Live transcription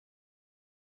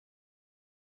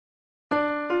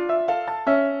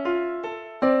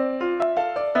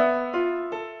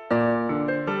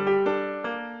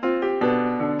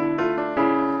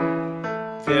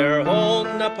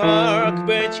a park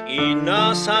bench in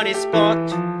a sunny spot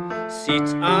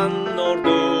sits an old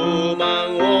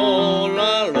woman all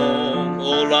alone,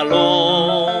 all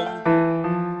alone.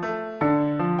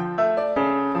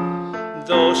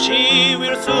 Though she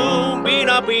will soon be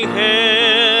up in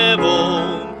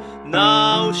heaven,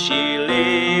 now she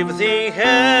lives in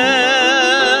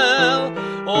hell.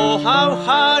 Oh, how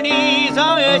her knees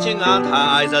are aging and her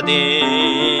eyes are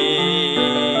dim.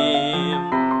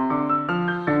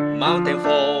 Mountain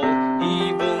fall,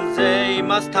 even they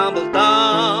must tumble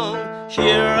down.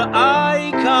 Here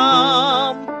I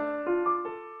come,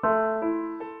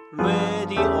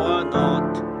 ready or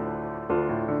not.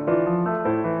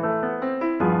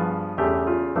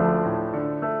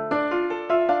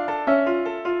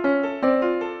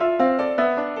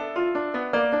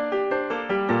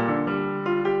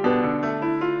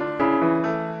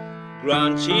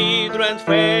 Grandchildren's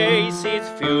faces,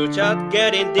 future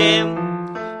getting dim.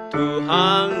 To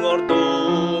hang old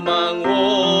woman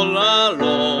all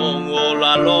alone, all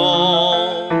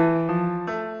alone.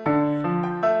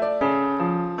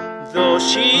 Though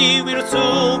she will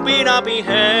soon be up in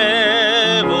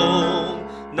heaven,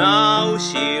 now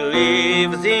she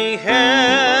lives in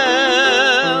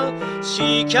hell.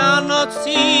 She cannot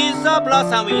see the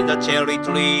blossom in the cherry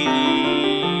tree.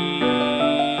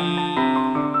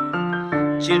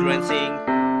 Children sing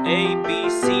A, B,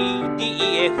 C, D,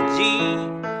 E, F, G.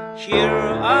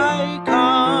 Here I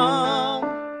come,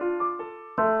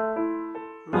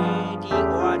 ready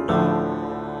or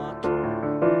not.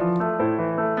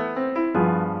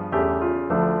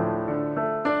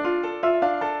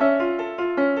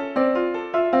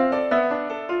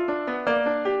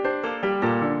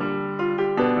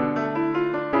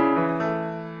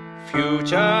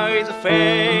 Future is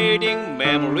fading,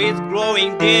 memories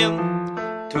growing dim.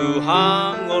 To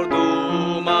hang old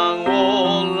woman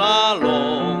all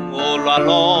alone, all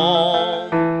alone.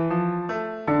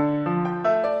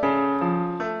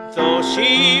 Though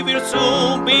she will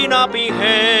soon be up in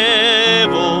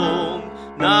heaven,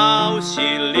 now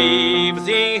she lives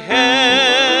in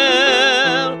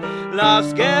hell.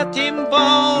 Love's getting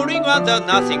boring and there's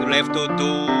nothing left to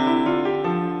do.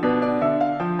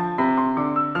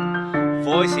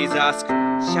 Voices ask,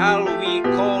 shall we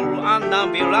call an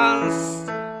ambulance?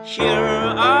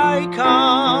 Here I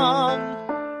come,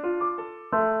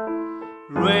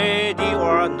 ready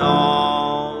or not.